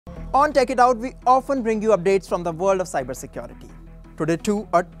On Tech It Out, we often bring you updates from the world of cybersecurity. Today too,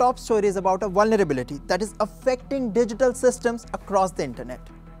 our top story is about a vulnerability that is affecting digital systems across the internet.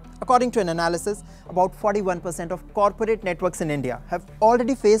 According to an analysis, about 41% of corporate networks in India have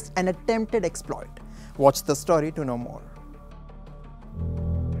already faced an attempted exploit. Watch the story to know more.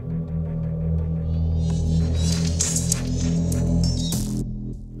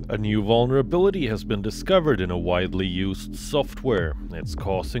 A new vulnerability has been discovered in a widely used software. It's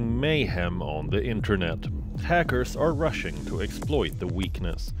causing mayhem on the internet. Hackers are rushing to exploit the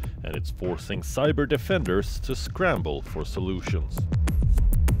weakness, and it's forcing cyber defenders to scramble for solutions.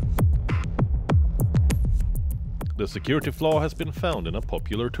 The security flaw has been found in a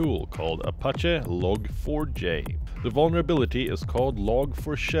popular tool called Apache Log4j. The vulnerability is called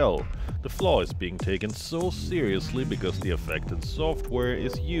Log4Shell. The flaw is being taken so seriously because the affected software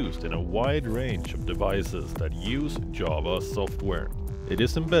is used in a wide range of devices that use Java software. It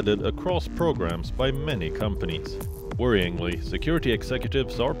is embedded across programs by many companies. Worryingly, security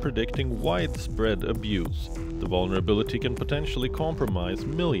executives are predicting widespread abuse. The vulnerability can potentially compromise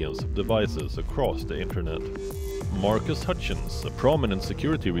millions of devices across the internet. Marcus Hutchins, a prominent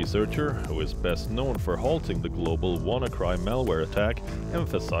security researcher who is best known for halting the global WannaCry malware attack,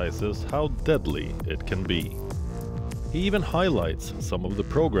 emphasizes how deadly it can be. He even highlights some of the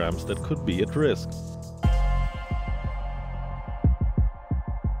programs that could be at risk.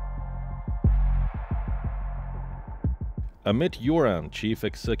 Amit Yoran, chief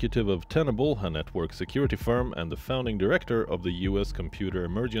executive of Tenable, a network security firm and the founding director of the US Computer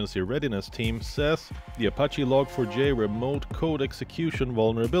Emergency Readiness Team, says the Apache Log4j remote code execution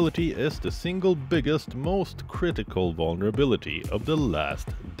vulnerability is the single biggest, most critical vulnerability of the last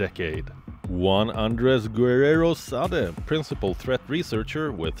decade. Juan Andres Guerrero Sade, principal threat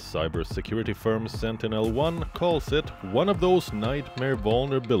researcher with cybersecurity firm SentinelOne, calls it one of those nightmare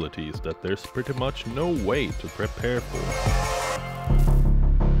vulnerabilities that there's pretty much no way to prepare for.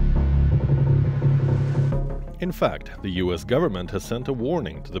 In fact, the US government has sent a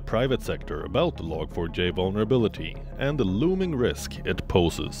warning to the private sector about the Log4j vulnerability and the looming risk it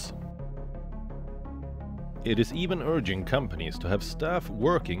poses. It is even urging companies to have staff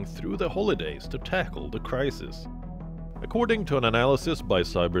working through the holidays to tackle the crisis. According to an analysis by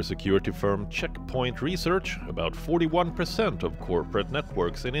cybersecurity firm Checkpoint Research, about 41% of corporate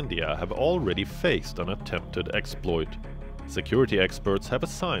networks in India have already faced an attempted exploit. Security experts have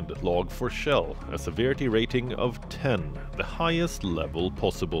assigned Log4Shell a severity rating of 10, the highest level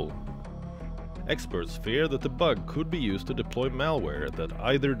possible. Experts fear that the bug could be used to deploy malware that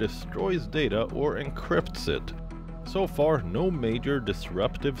either destroys data or encrypts it. So far, no major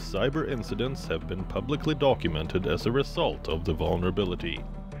disruptive cyber incidents have been publicly documented as a result of the vulnerability.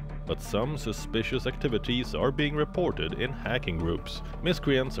 But some suspicious activities are being reported in hacking groups.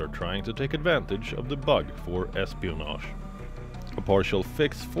 Miscreants are trying to take advantage of the bug for espionage. A partial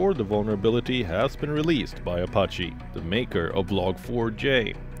fix for the vulnerability has been released by Apache, the maker of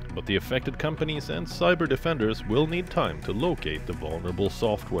Log4j. But the affected companies and cyber defenders will need time to locate the vulnerable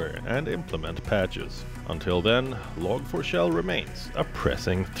software and implement patches. Until then, Log4Shell remains a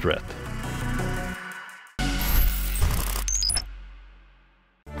pressing threat.